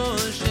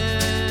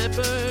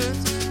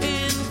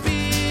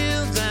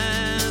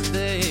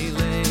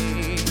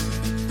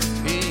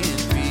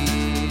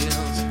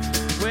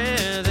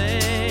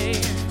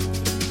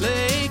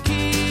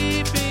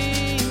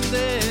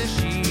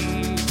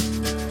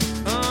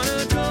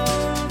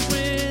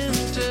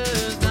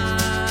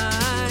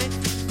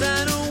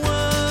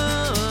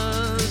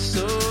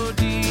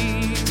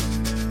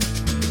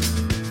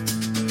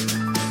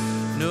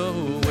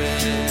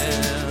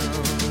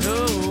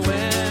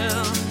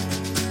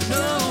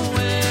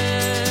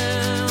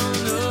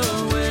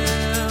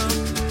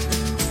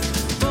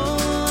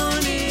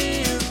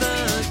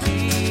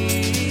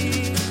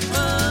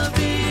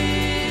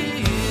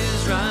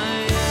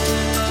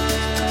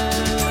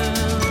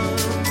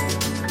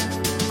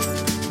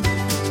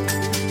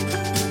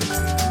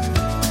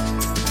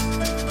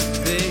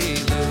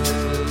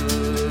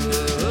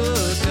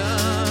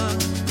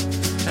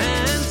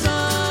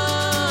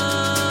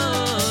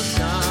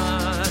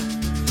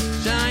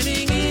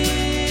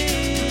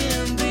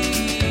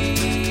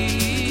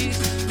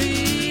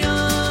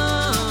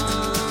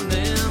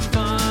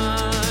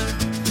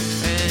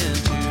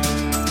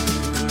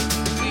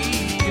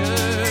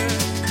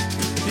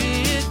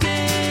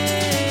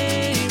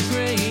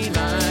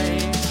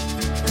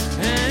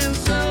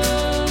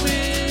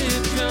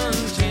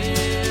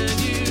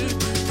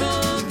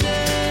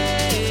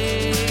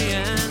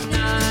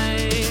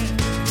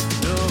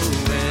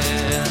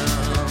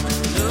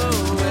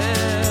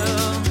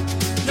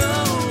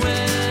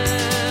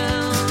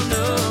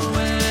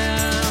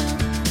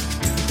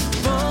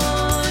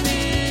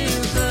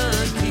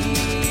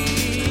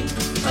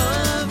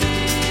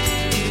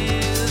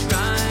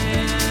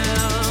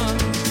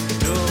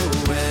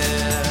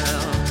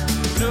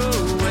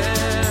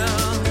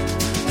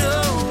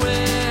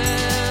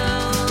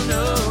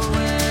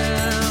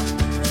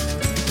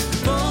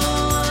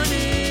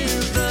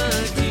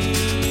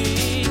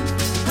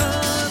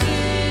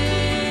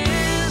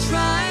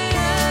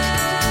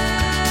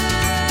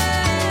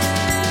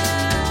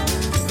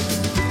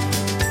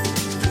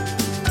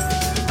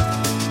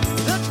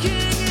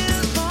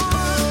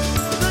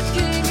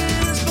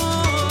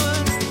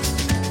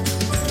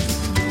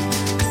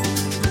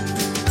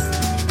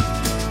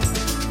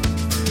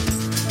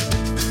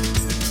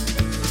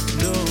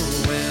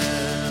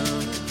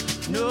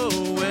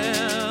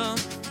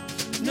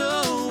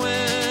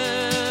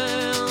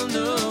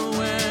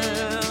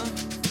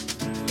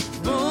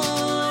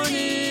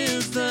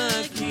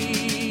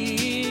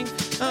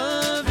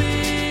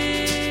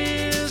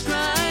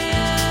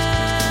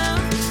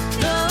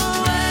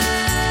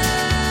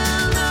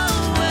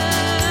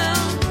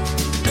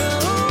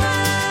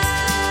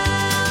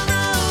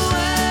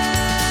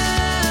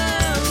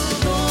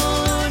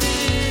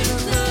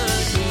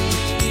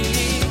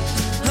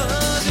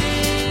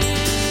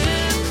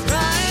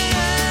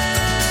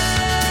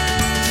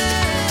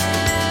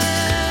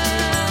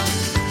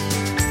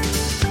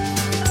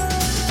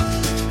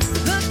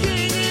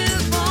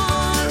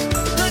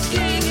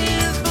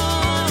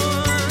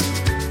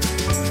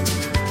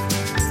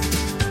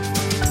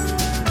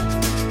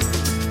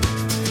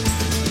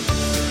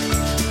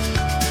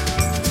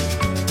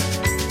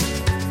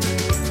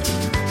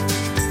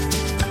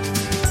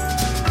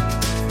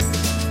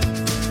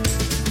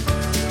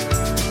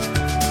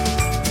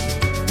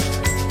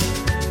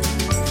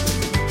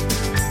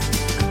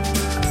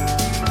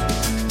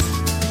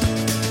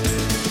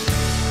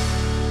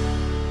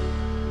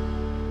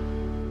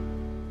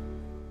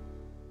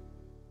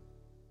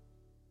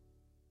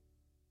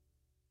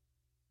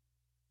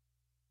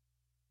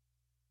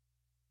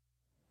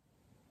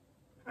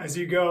as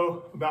you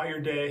go about your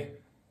day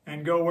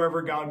and go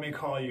wherever God may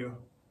call you,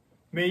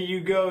 may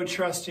you go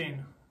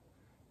trusting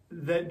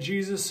that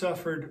Jesus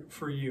suffered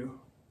for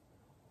you,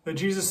 that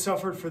Jesus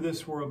suffered for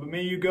this world. But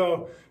may you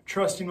go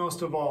trusting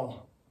most of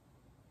all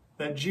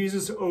that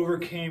Jesus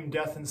overcame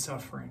death and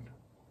suffering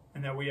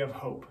and that we have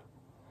hope.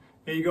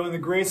 May you go in the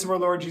grace of our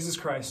Lord Jesus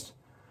Christ,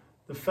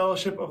 the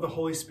fellowship of the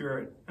Holy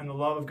Spirit, and the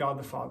love of God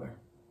the Father.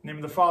 In the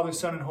name of the Father,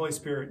 Son, and Holy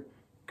Spirit,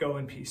 go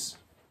in peace.